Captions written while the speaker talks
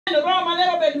Roho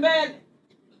malero ben mbele.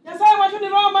 Nyasaye wacho ni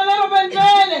Roho malero ben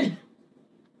mbele.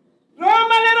 Roho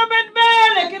malero ben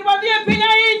mbele kirwa dhie piny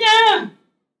ahinya.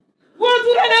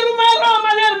 Wuothuru e reru mar Roho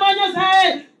maler ma Nyasaye.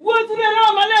 Wuothuru e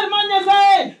Roho maler ma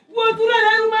Nyasaye. Wuothuru e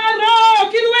reru mar Roho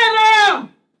kirwero.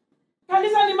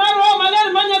 Kanisa ni mar Roho maler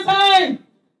ma Nyasaye.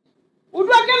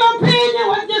 Udwa kelo piny e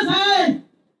wach Nyasaye.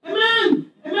 Amen.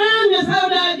 Amen. Nyasaye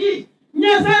odagi.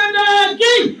 Nyasaye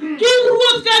odagi.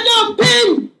 Kiruoth ka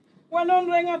jopiny.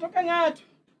 Wanonre ng'ato ka ng'ato.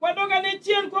 Wadoga ni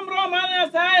chien kuom Roho mar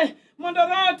Nyasaye. Mondo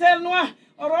Roho otelnwa.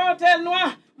 Roho otelnwa.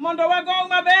 Mondo wagong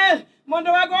maber.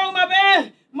 Mondo wagong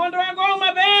maber. Mondo wagong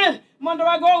maber. Mondo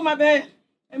wagong maber.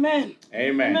 Amen.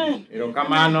 Amen.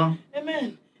 Erokamano.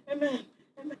 Amen. Amen.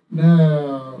 Ne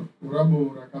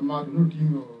urabo rakamado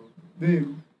notingo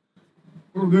deru.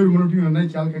 Koro deru manotingo ne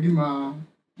chal ka gima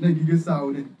ne gige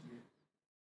sao ne.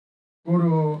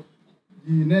 Koro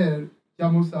ji ne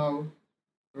chamo sao.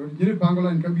 Jiri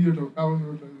pangola ni kabiro to kao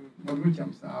mondo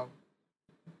cham sao.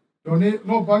 To ne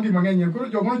no pangi mang'eny koro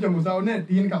jomo chamo sao ne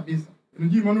tin kabisa.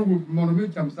 Ji mondo mondo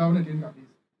cham sao ne tin kabisa.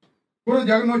 Koro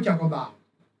jago no chako dao.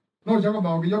 No chako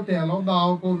dao gi jotelo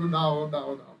dao ko dao.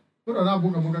 Koro na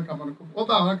buka kamano. O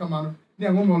dao kamano. Ne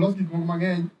ngomo losi ko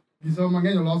mang'eny. Giso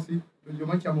mang'eny losi to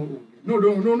joma chamo onge. No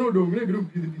dong ne biro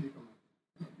pidhi kamano.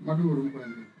 Magoro ko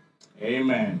en.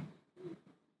 Amen.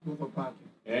 Buko pake.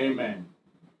 Amen.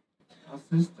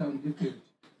 Assistant Deputy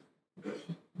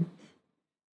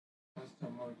Pastor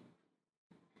Moji.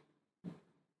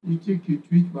 Nitie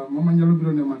kitwich ba mama nyalo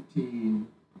biro ne matin.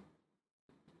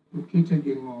 Okete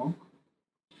gi ng'ok.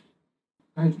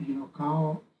 Kaito jino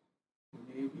kao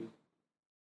onegi.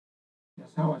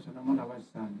 Nyasaye wacho na mondo awach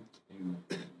sani.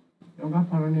 Jonga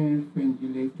paro ni fwenji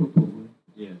le topogore.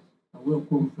 Yes. Awuoyo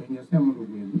kuom fwenji Nyasaye mondo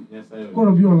ogwedhi. Nyasaye.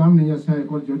 Koro biro lam ne Nyasaye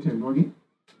kod jotendwagi.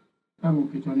 Kamo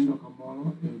kicho nindo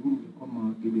kamoro e gumgi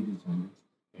koma gibedi chande.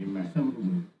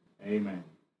 Amen. Amen.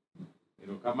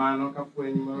 Erokamano ka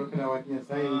fweny moro kata wach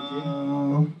Nyasaye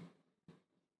nitie.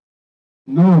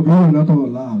 No, biro na to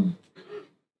lal.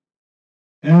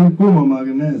 En kuom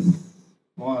Magnes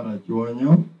moara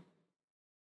chuonyo.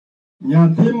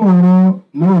 Nyathi moro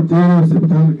notere e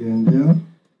osiptal Gendia.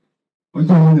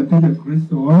 Ochalo nyathi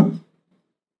Jakristo wa.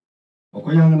 Ok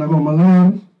oyang'na go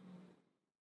maler.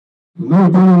 No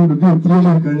toro ndo dhi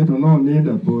tiele kanyo to no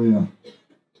nindo apoya.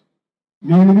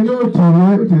 Min gi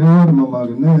otere od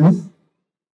Magnes.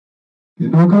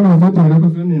 Kendo ka nosetere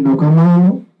kosenindo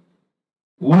kamano,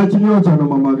 wach ni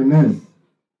ochano Magnes.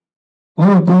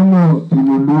 Otemo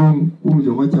timo lum kuom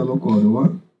joma chalo kodwa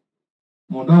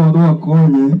mondo wadhi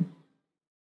wakonye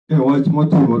e wach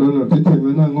motimore no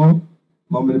titime nang'o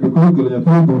mamene be koro kelo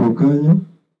nyathi buru kanyo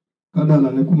ka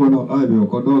dalane kuma no ae be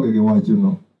ok odoge gi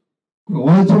wachno.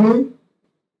 Wachni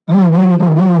ane to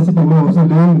wane seche ma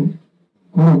oselemo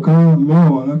koro ka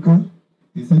miyo wang'a ka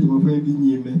gi seche ma fweny dhi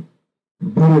nyime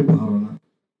biro e parona.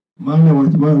 Mano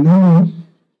wach ma aneno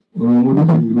oromo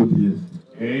duto gi Ruoth Yesu.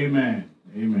 Amen.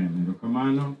 Amen.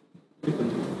 Erokamano.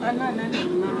 Anana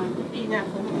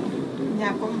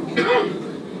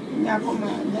nyako ma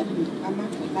nyadi kama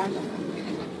kanda.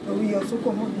 Owiyo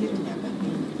suko mo biro nyaka.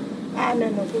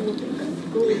 Aneno ko wote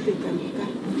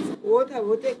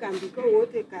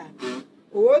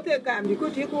kambi ko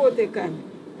tiko wote kambi.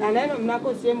 Aneno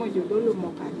mnako semo jodolo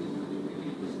mokani.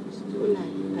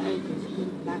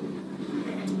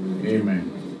 Amen.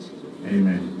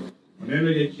 Amen.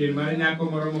 Oneno jachien mar nyako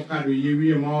moro mokado yie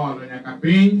wiye moolo nyaka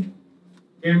piny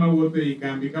ema wuotho ei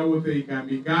kambi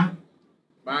ka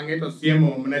bang'e to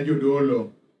siemo mna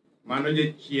jodolo. Mano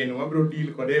jachien wabiro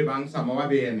deal kode bang' sama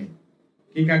wadhieni.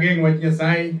 Kik ageng' wach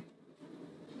Nyasaye.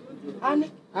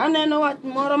 Aneno wach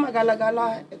moro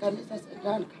magalagala e kanisa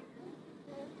Satan ka.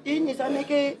 Inyisa ni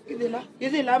ke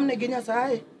idhi lamne gi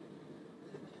Nyasaye.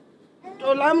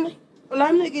 To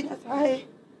lamne gi Nyasaye.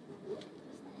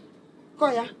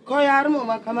 Koya armo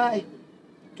ma kamae.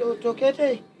 To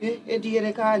kete e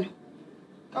diere kanyo.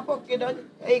 Kapok kidonjo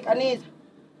ei kanisa.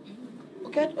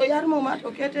 Oyarmo ma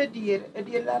to kete e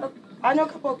diere laro. Kanyo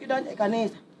kapok kidonjo e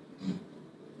kanisa.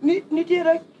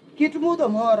 Nitiere kit mudho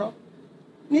moro.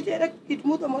 Nitiere kit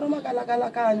mudho moro magalagala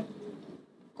kanyo.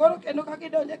 Koro kendo ka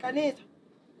kidonjo e kanisa.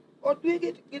 Otwe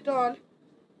gi tol.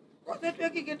 Kosetwe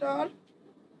gi tol.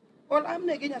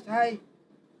 Olamne gi Nyasaye.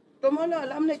 To mondo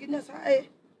olamne gi Nyasaye.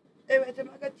 E weche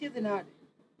mag achiedh nade,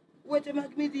 weche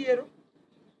mag midhiero,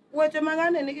 weche ma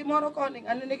ng'ane nigi moro koni,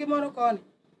 ng'ane nigi moro koni.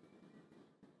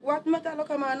 Wach machalo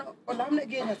kamano olamne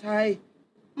gi Nyasaye.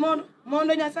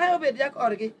 Mondo Nyasaye obed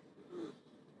jakorgi.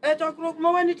 E chokruok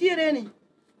ma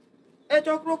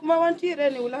wantiere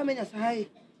ni ulame Nyasaye.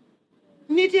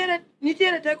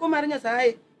 Nitiere teko mar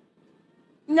Nyasaye.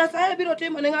 Nyasaye biro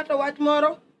timo ne ng'ato wach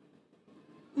moro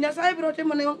Nyasaye biro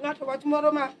timo ne ng'ato wach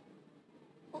moro ma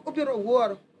obiro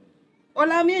wuoro.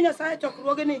 Olamie Nyasaye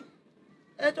chokruogni.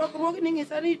 Chokruogni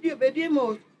ng'isa ni Dio bedie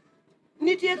mos.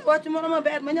 Nitie wach moro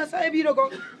maber ma Nyasaye biro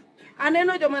go.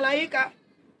 Aneno jo malaika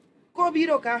ko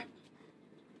biro ka.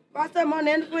 Pastor mo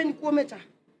nen fweny kuome cha.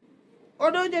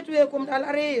 Odonje tuwe kuom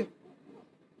dala riyo.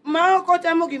 Ma ok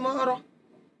ochamo gimoro.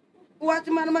 Wach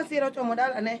man masira ochomo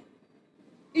dalane.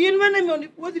 In mane mondo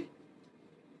ipuodhri.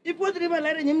 Ipuodhri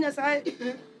maler e nyim Nyasaye.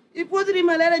 Ipuodhri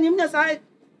maler e nyim Nyasaye.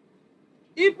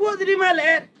 Ipuodhri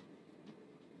maler.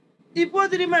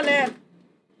 Ipuodhri maler.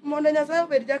 Mondo Nyasaye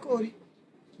obed jakori.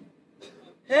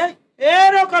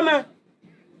 Ero kama.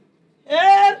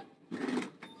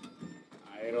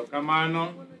 Ero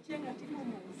kamano.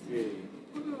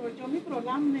 Jomi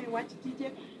program ne wach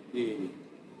tije.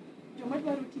 Joma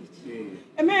dwaro tich.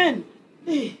 Amen.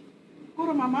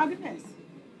 Koro Mama Agnes.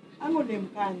 Ango dem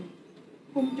kanyo.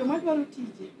 Kum joma dwaro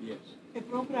tije. Yes. E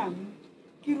program.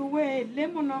 Kiruwe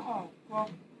lemono oko.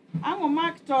 Ango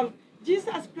Mark tol.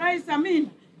 Jesus Christ, amen.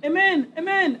 Amen.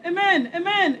 Amen. Amen.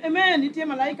 Amen. Amen. Nitie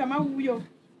malaika ma huyo.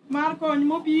 Mar kony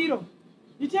mobiro.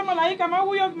 Nitie malaika ma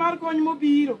huyo mar kony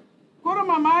mobiro. Koro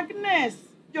Mama Agnes.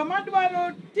 Joma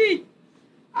dwaro tich.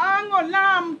 Ango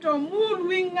lam to mul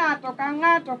wi ng'ato ka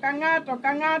ng'ato ka ng'ato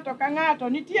ka ng'ato ka ng'ato.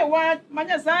 Nitie wach ma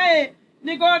Nyasaye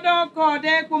ni godo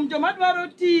kode kuom joma dwaro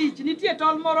tich. Nitie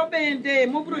tol moro bende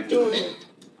mobro chodo.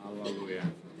 Hallelujah.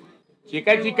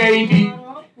 Chika indi.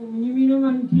 Nyimine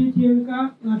man tien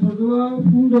ka ng'ato dwa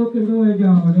fundo kendo e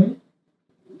jaode.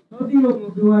 Odhi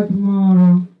romo gi wach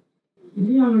moro.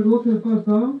 Inyalo duoke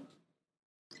koso.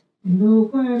 Kendo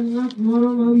ka en ng'at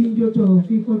moro ma winjo to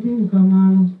kik otim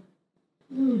kamano.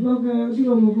 Odhi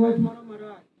romo gi wach moro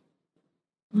marach.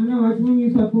 Mano wach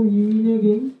manyisa kuom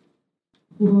nyiminegi.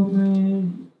 Kuom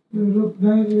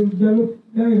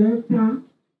director.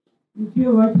 Nitie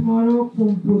wach moro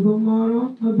kuom puodho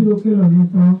moro mabiro kelo ne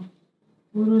tho.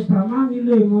 Koro sama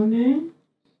ilemone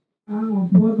ang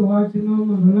opuodho wachno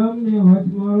mondo lamne wach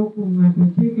moro kuom ng'ato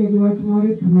chike gi wach moro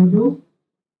e puodho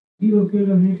biro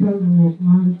kelo ne chandruok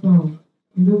mar tho.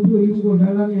 Kendo biro yungo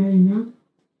dalane ahinya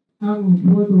ang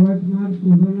opuodho wach mar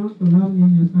puodhono to lamne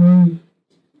Nyasaye.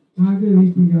 Mage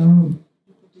weche Jehova.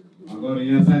 Agora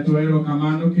Nyasaye to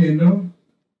erokamano kendo.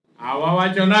 Awa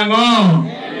wacho nang'o?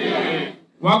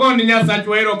 Wago ni Nyasaye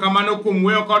to erokamano kuom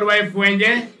wuoyo kodwa e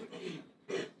fwenje.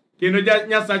 Kendo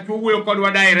Nyasaye wuoyo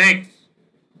kodwa direct.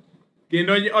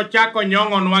 Kendo ochako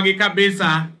nyong'onwa gi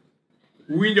kabisa.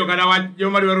 Uwinjo kada wach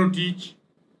joma dwaro tich.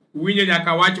 Uwinjo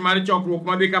nyaka wach mar chokruok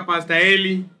madhi ka Pastor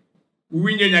Eli.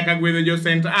 Uwinjo nyaka gwedho jo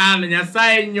St. Anne.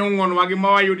 Nyasaye nyong'onwa gi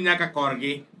mawayud nyaka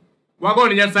korgi. Wago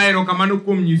ni Nyasaye erokamano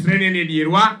kuom nyisre ni e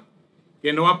dierwa.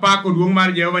 Kendo wapako duong'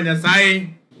 mar Jehova Nyasaye.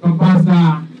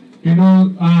 Pastor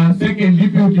kendo second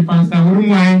deputy Pastor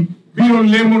Harun biro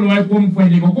lemonwa kuom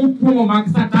fwenyego kokuomo mag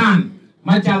Satan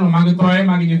machalo mag thoe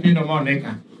mag nyithindo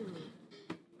moneka.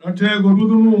 Atego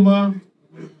ruodh muma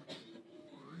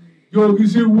jogi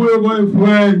sewuoyogo e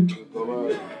fweny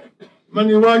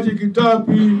mani wachi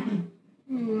kitapi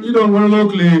idong' mana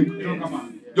lok lek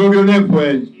jogi one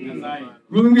fweny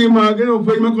ruodh ngima gin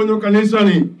fweny makonyo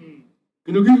kanisani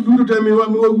kendo gik duto te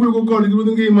miwuoyogo kodgi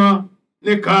ruodh ngima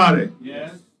ne kare.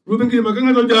 Ruodh ngima ka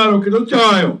ng'ato jaro kendo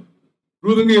chayo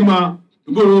ruodh ngima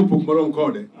golo opuk marom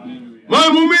kode. Ma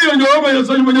momiyo Jehova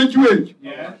Nyasaye ma jachwech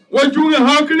wachung' e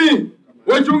hakni,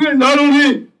 wachung' e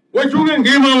ndaloni, wachung' e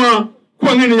ngimawa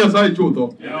kwang'e ni Nyasaye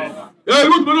chutho.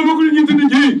 Ruoth maromo kod nyithind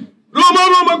ji,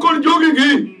 roma kod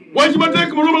jogegi, wach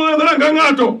matek moro maler ka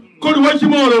ng'ato kod wach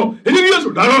moro e nying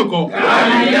Yesu daroko.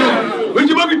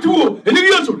 Weche mag tuo e nying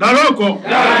Yesu daroko.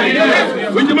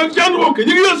 Weche mag chandruok e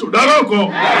nying Yesu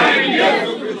daroko.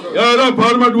 Yara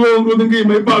par maduong' ruodh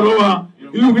ngima iparowa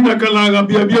iluongi nyaka laga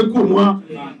bia kuomwa.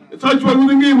 Sachwa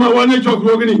ruodh ngima wan e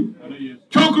chokruogni.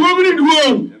 Chokruogni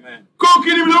duong'.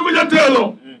 Kokini biloko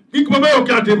jatelo gik mabeyo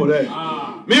ka timore.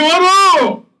 Miwa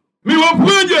roho, miwa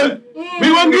fwenje,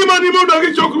 miwa ngima ni mondo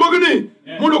gi chokruogni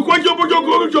mondo kwa chopo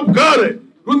chokruogni chop kare.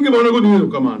 Ruodh ngima onego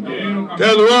dhi kamano.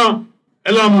 Telwa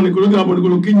elamo ni kulo ngamo ni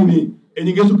kulo kinyini e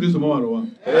nying Yesu Kristo mawarowa.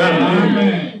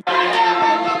 Amen.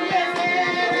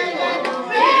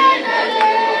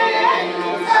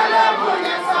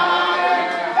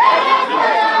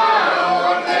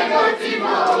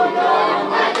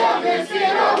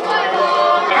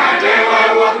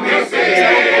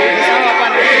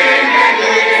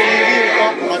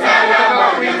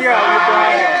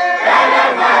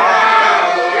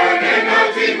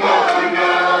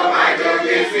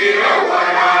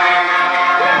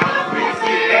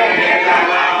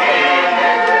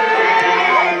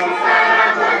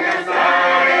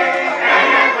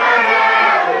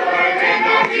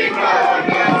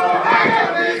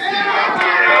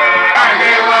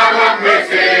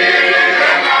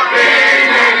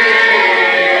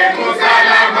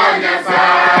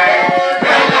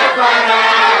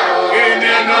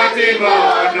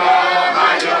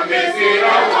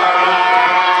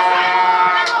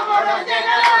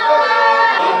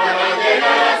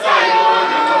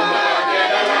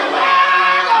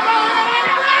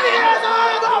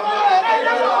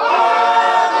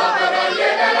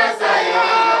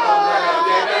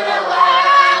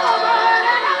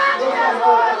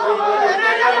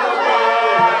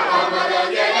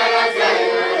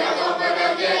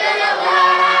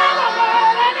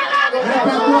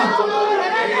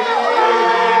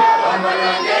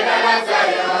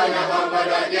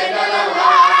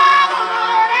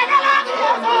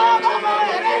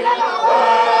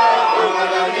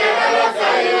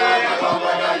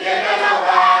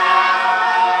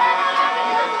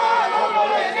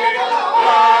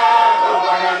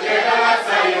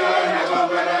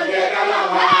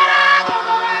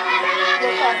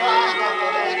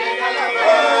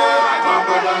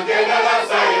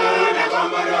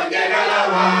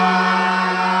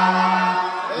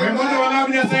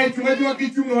 Nyasaye chunga jwa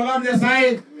kichung olam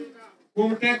Nyasaye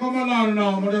kuom teko molor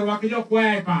no mondo rwak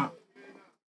jokwaye e pap.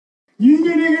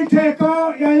 Nyingi nigi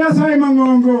teko ya Nyasaye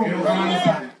mang'ongo.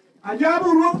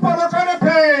 Ajabu ruoth polo kone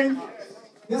piny.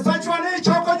 Nyasachwa ni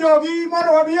choko jogi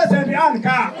mondo wabi e St.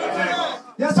 ka.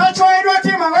 Nyasachwa idwa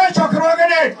timo ang'o e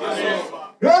chokruogni?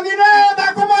 Dongi ne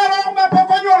dhako moro ma pok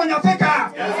onyuolo nyathi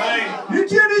ka.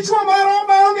 Nitie dichwo moro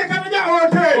ma onge kata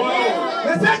jaote.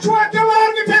 Nyasachwa kelor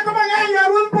gi teko mang'eny ya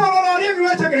ruoth polo lorie gi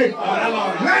wechegi.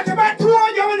 Ng'at matuo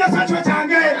joma Nyasachwa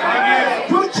change.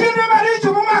 To chiende maricho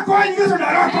momako wa Yesu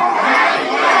Aroko.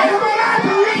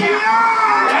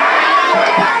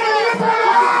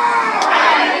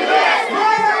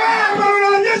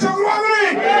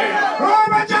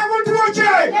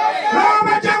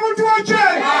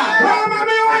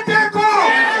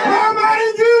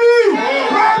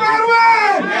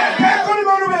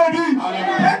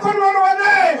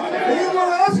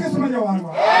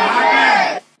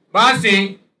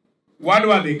 Basi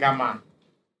wadwa dhi kama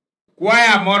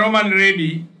kwaya moro man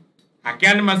ready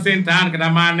akian ma St. kada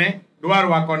mane dwar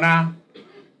wakona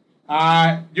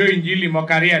jo injili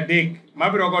mokari adek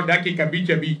mabiro go dakika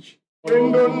 5.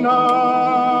 Wendona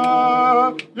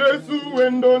Yesu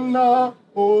wendona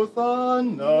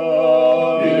Osana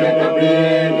Pile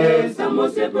kapile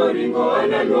samose poringo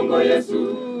analongo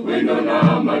Yesu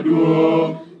wendona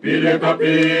maduo. Pile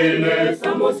kapile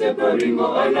samose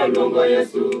poringo analongo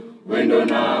Yesu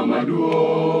wendona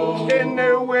maduo.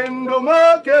 Ene wendo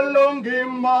makelo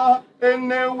ngima,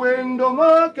 ene wendo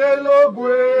makelo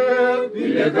gwe.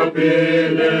 Pile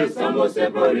kapile samose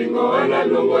poringo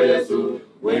analongo Yesu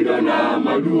wendona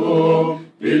maduo.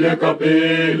 Pile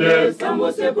kapile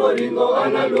samose poringo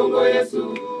analongo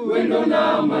Yesu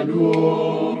wendona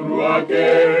maduo. Ruake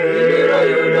ibiro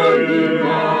yudo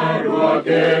ngima,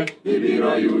 ruake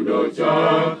ibiro yudo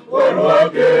chak.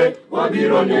 Ruake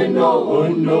wabiro neno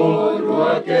ono,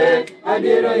 ruake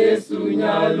adiera Yesu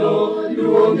nyalo.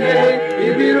 Luonge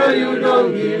ibiro yudo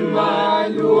ngima,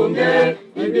 luonge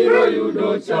ibiro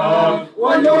yudo chak.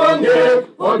 Waluonge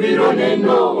wabiro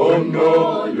neno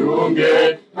ono,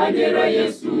 luonge adiera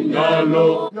Yesu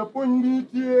nyalo. Japuonj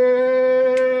nitie,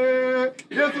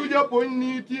 Yesu japuonj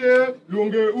nitie,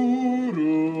 luonge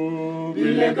uru.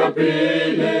 Pile ka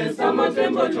pile sama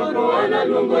tembo choro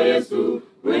analuongo Yesu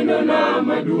wendona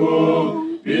maduo.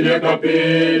 Pile ka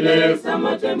pile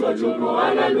sama tembo choro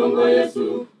analuongo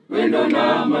Yesu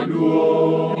wendona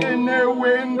maduo. Ene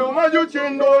wendo ma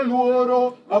jochendo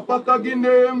luoro, apaka gi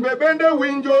nembe bende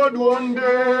winjo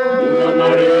duonde. Mundo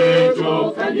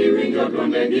maricho ka giwinjo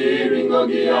duonde giringo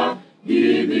gia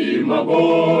gidhi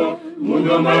mabor.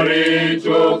 Mundo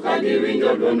maricho ka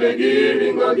giwinjo duonde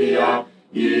giringo gia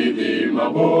gidhi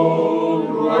mabor.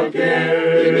 Ruake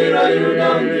ibiro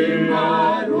yudo ngima,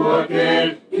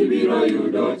 ruake ibiro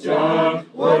yudo chak.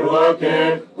 Waruake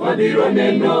wabiro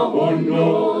neno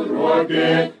ono,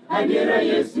 ruake adiera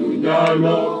Yesu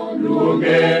nyalo.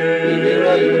 Luonge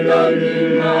ibiro yudo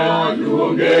ngima,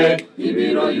 luonge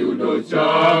ibiro yudo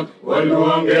chak.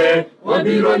 Waluonge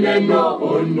wabiro neno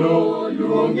ono,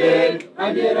 luonge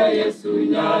adiera Yesu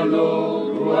nyalo.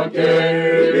 Ruake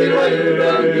ibiro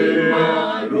yudo ngima,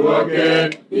 ruake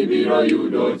ibiro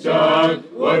yudo chak.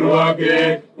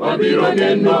 Waruake wabiro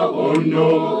neno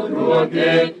ono,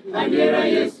 ruake adiera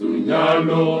Yesu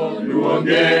nyalo.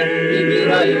 Luonge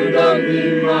ibiro yudo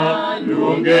ngima,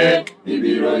 luonge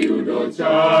ibiro yudo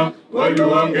chak.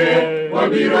 Waluonge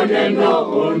wabiro neno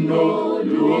ono,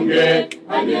 luonge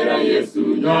adiera Yesu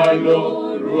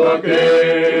nyalo. Ruake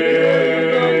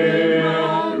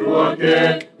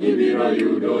ruake ibiro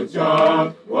yudo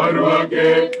chak.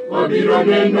 Waruake wabiro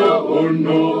neno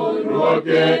ono,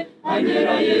 ruake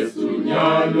adiera Yesu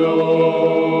nyalo.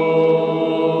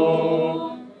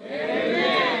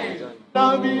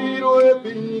 Nabiro e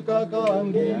piny kaka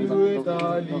ngilwe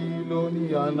talilo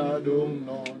ni anadong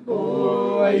nono.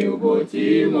 Ayubo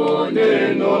timo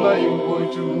neno, Ayubo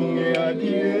chung'e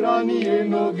adiera ni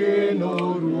eno geno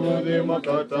ruodhe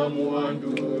makata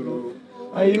mwanduro.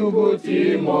 Ayubo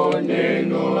timo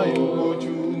neno, Ayubo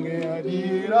chung'e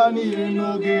adiera ni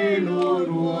eno geno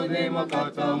ruodhe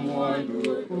makata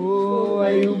mwanduro.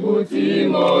 Ayubo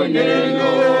timo neno.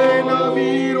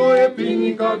 Nabiro e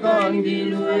piny kaka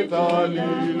ngilwe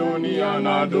talilo ni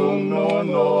anadong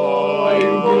nono.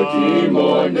 Ayubo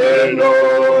timo neno.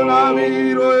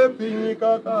 Nabiro e piny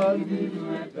kaka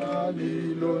ngilwe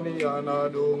talilo ni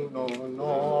anadong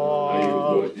nono.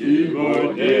 Ayubo timo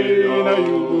neno.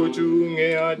 Ayubo chung'e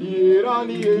adiera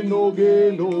ni eno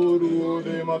geno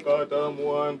ruodhe makata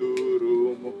mwandu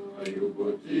rumo.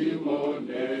 Ayubo timo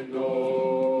neno.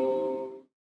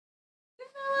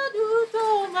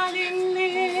 Duto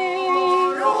malingling,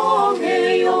 Ronge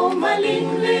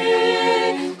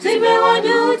malingling, timbe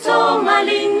waduto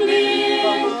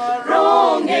malingling,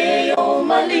 rongeyo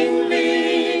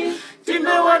malingling,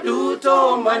 timbe waduto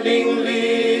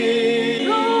malingling,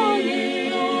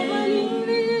 rongeyo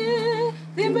malingling,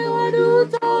 timbe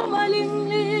waduto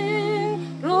malingling,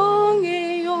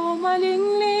 rongeyo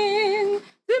malingling,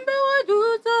 timbe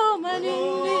waduto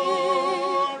malingling,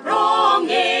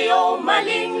 rongeyo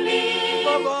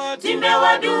malingling, timbe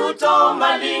waduto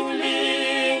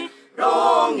malingling,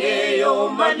 rongeyo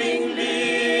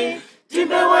malingling,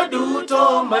 timbe waduto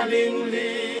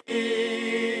malingling.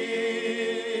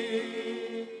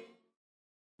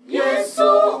 Yesu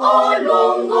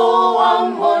olongo wa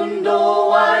mondo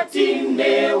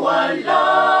watinde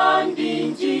walandi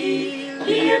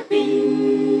injili epiny.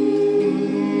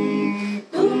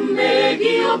 Tumbe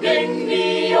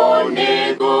giogengni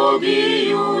onego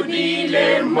giyudile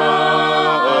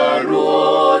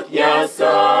Ruoth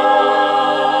Nyasaye.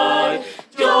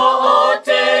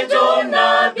 Joote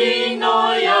jonabi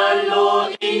noyalo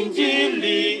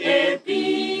injili e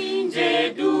pinje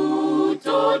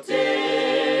duto te.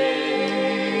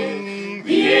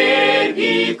 Dhier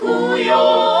gi kuyo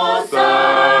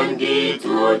sangi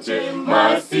tuoche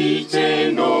masiche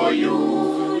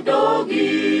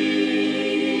noyudogi.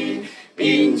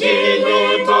 Injili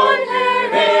mar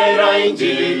hera,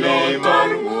 injili mar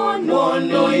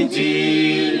ng'wono,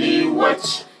 injili wach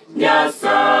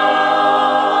Nyasaye.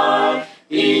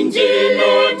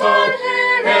 Injili mar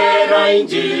hera,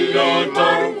 injili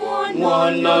mar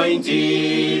ng'wono,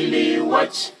 injili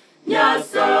wach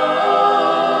Nyasaye.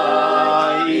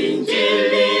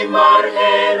 Injili mar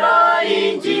hera,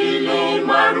 injili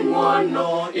mar ng'wono,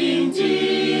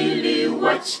 injili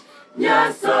wach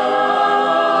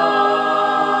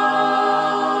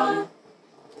Nyasaye.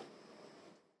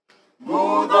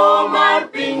 Mudho mar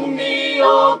piny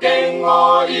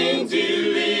ogeng'o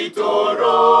injili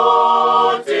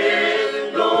torote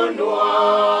lonwa.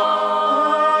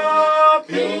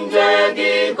 Pinje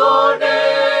gi gode,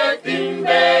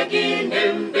 timbe gi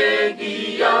nembe gi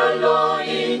yalo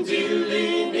injili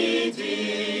ni ji.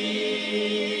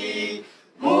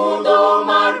 Mudho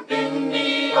mar piny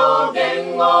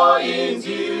ogeng'o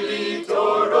injili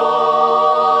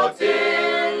torote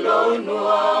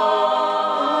lonwa.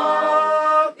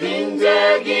 Pinje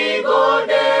gi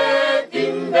gode,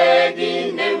 timbe gi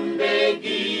nembe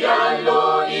gi yalo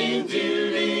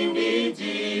injili ni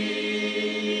ji.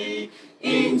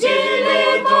 Injili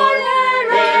mar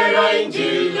hera,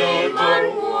 injili mar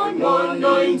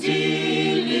ng'wono,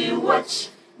 injili wach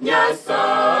Nyasaye.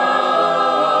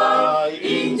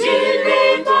 Injili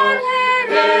mar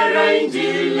hera,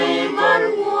 injili mar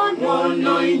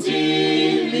ng'wono,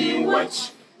 injili wach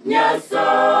Nyasaye.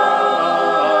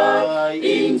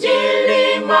 Injili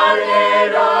mar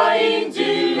hera,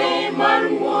 injili mar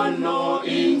ng'wono,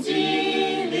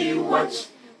 injili wach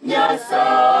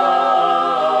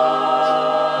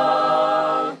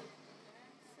Nyasaye.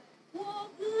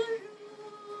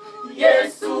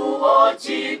 Yesu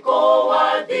ochiko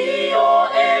wadhiyo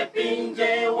e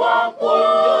pinje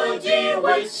wapuonji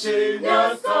weche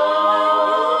Nyasaye.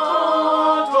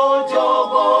 To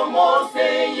jogo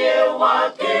moseyie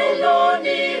wakelo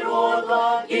ni Ruodhwa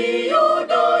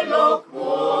giyudo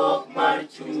lokruok mar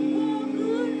chuny.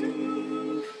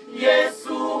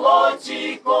 Yesu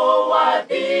ochiko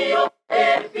wadhiyo e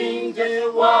pinje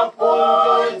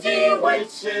wapuonji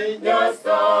weche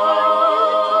Nyasaye.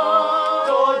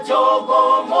 To jogo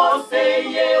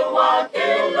moseyie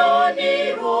wakelo ni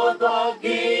Ruodhwa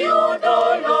giyudo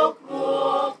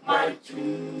lokruok mar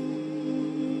chuny.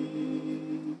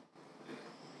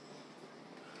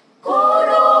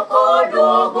 Koro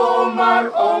koduogo mar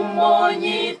omo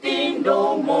nyithindo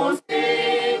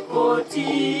moseko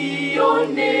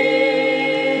tiyone.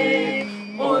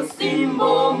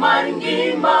 Osimbo mar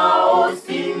ngima,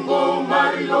 osimbo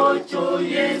mar locho,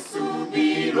 Yesu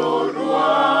biro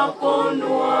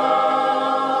rwakonwa.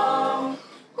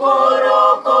 Koro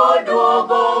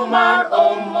koduogo mar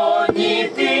omo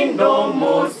nyithindo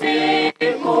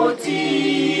moseko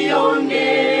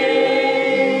tiyone.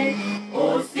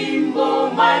 Osimbo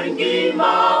mar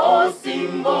ngima,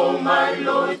 osimbo mar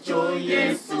locho,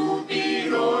 Yesu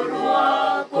biro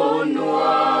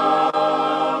rwakonwa.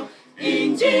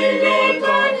 Injili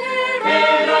mar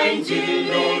hera,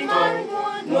 injili mar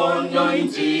ng'wono,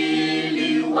 injili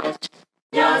wach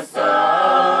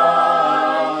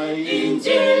Nyasaye.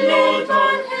 Injili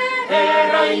mar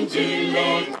hera, injili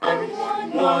mar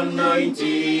ng'wono,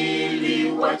 injili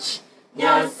wach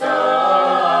Nyasaye.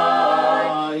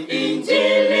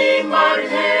 Injili mar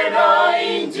hera,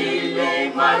 injili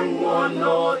mar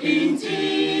ng'wono,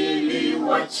 injili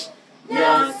wach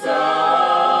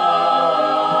Nyasaye.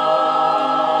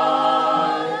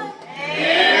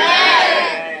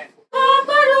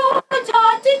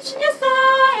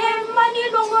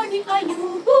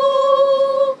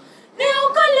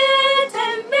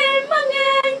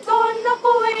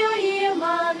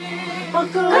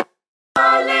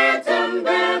 Ale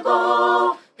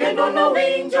tembego, que no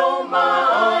winjo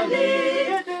mali,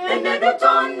 ene do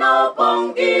tono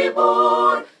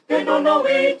pongibor, que no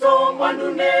wito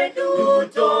manune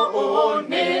duto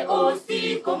one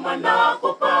osiko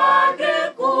manako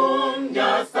padre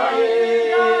kunya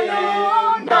sae.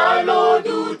 Ndalo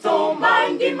duto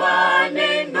mangi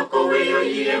mane no kuwiyo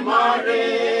iye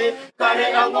mare,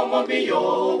 kare angomo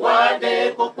miyo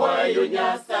wade kokwayo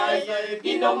nyasaye.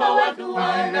 Gino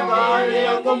mawaduana mare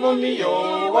angomo miyo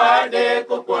wade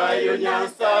kokwayo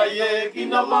nyasaye.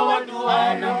 Gino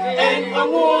mawaduana en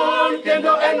anguon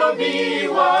kendo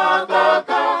enomiwa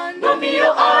kaka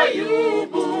nomiyo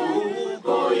Ayubu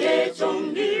goye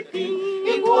chongipi.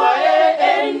 Iguae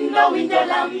en no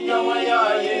winjalam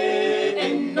yawayaye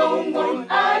en no mon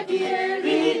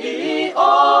adieri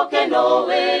o kendo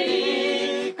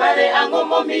wei. Kare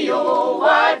angomo miyo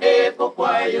wade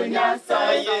kokwayo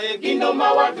nyasaye. Gino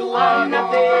mawaduana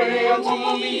pere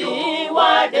angomo miyo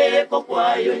wade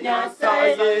kokwayo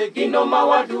nyasaye. Gino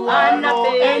mawaduana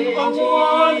en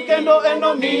anguon kendo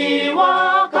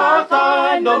enomiwa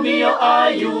kaka nomiyo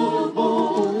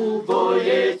Ayubu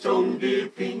goye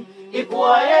chongipi.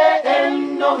 Iguae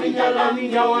en no winjalam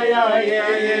yawayaye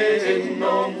en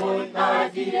no mon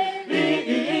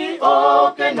adieri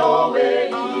o kendo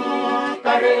wei.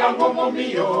 Kare angomo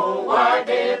miyo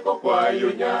wade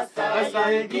kokwayo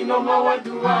nyasaye. Gino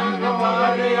mawaduana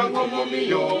mare angomo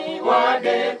miyo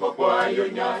wade kokwayo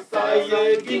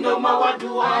nyasaye. Gino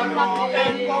mawaduana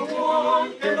en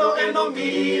anguon kendo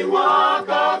enomiwa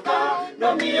kaka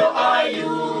nomiyo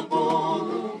Ayubu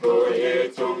goye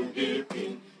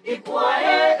chongipi.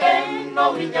 Iguae en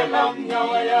no winjalam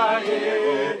yawayaye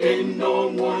en no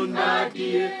mon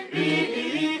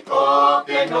adieri o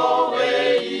kendo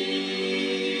wei.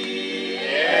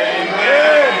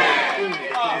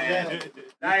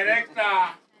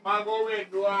 Director Mago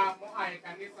Wedua Mwai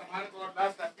kanisa mar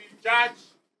Godasta Incharge.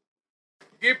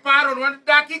 Giparo nwan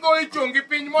daki go ichungi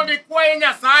piny mondo ikwaye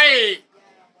Nyasaye.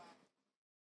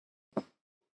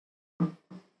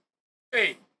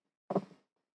 Hey.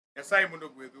 Nyasaye mondo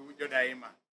gwedhu jodaima.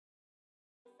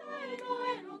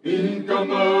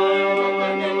 Inkama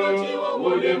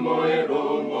wode moero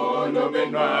mono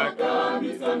benaka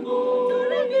misango.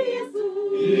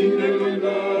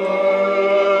 Inengima,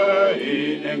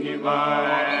 inengima,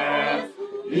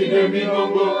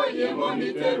 inemingongo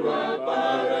yemoniterwa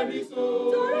paradiso.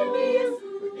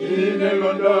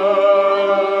 Inelonda,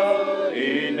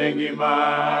 inengima,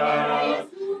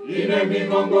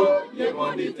 inemingongo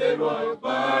yemoniterwa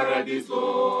paradiso.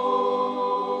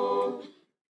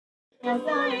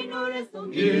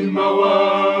 Ilmawa,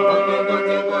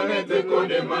 konete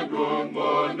kone maduong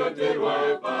mondo terwa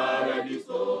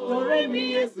paradiso.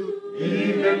 Toremi Yesu.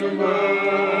 Inengima,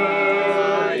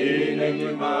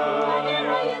 inengima,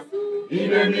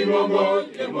 inemingongo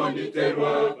yemondi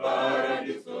terwa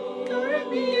paradiso.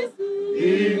 Toremi Yesu.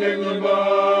 Inengima,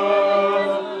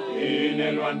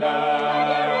 inelwanda,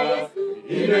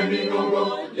 inemingongo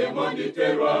yemondi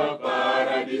terwa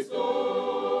paradiso.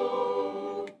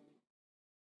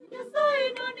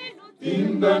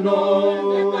 Ingano,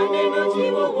 nekaneno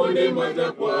chiwo wode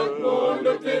majakwa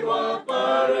mondo terwa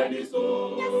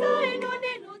paradiso.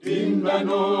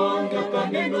 Ingano,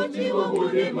 nekaneno chiwo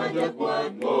wode majakwa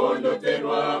mondo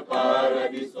terwa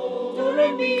paradiso.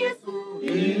 Toremi Yesu.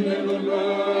 Inelona,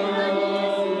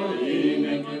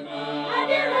 inengima.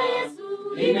 Adera Yesu.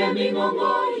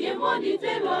 Inemingongo yemondi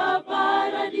terwa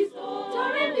paradiso.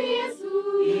 Toremi Yesu.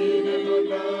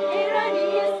 Inelona, erani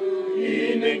Yesu.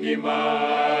 Inengima,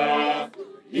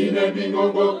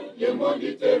 inemingongo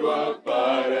yemondi terwa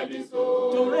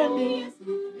paradiso. Toremi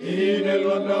Yesu.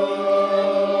 Inelwana,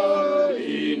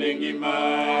 inengima,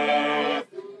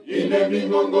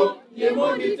 inemingongo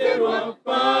yemondi terwa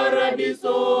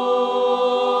paradiso.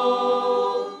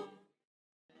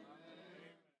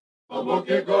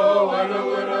 Obokego wara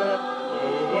wara,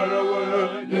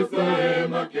 Nyasaye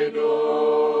makedo.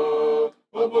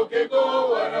 Obokego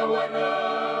wara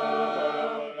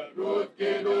Ruth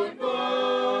kedonwa.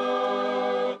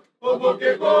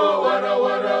 Obokego wara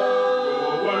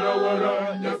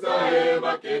Nyasaye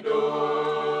makedo.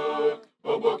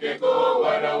 Obokego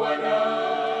wara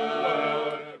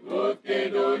Ruth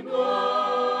kedonwa.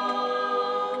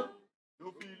 No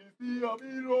Filistia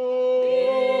miro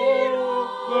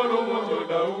Karo mojo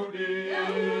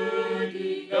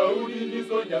Daudi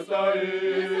niso Nyasaye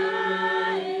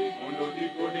Mondo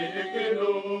dikone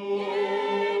ekendo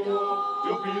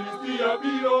Jo Filistia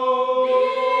biro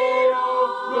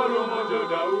Karo mojo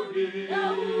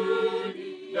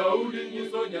Daudi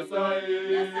niso Nyasaye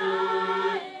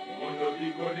Mondo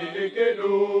dikone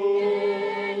ekendo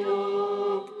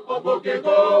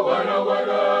Obokeko wara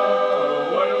wara,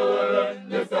 wara wara,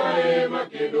 Nyasaye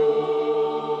makedo.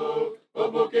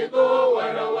 Obokeko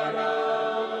wara wara,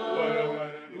 wara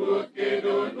wara, Ruoth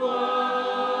kedo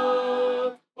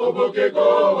nwa. Obokeko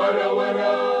wara wara,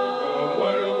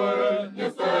 wara wara,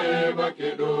 Nyasaye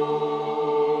makedo.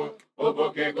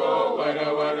 Obokeko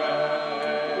wara wara,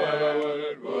 wara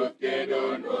wara, Ruoth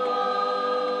kedo nwa.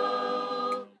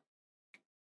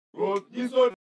 Ruoth nyiso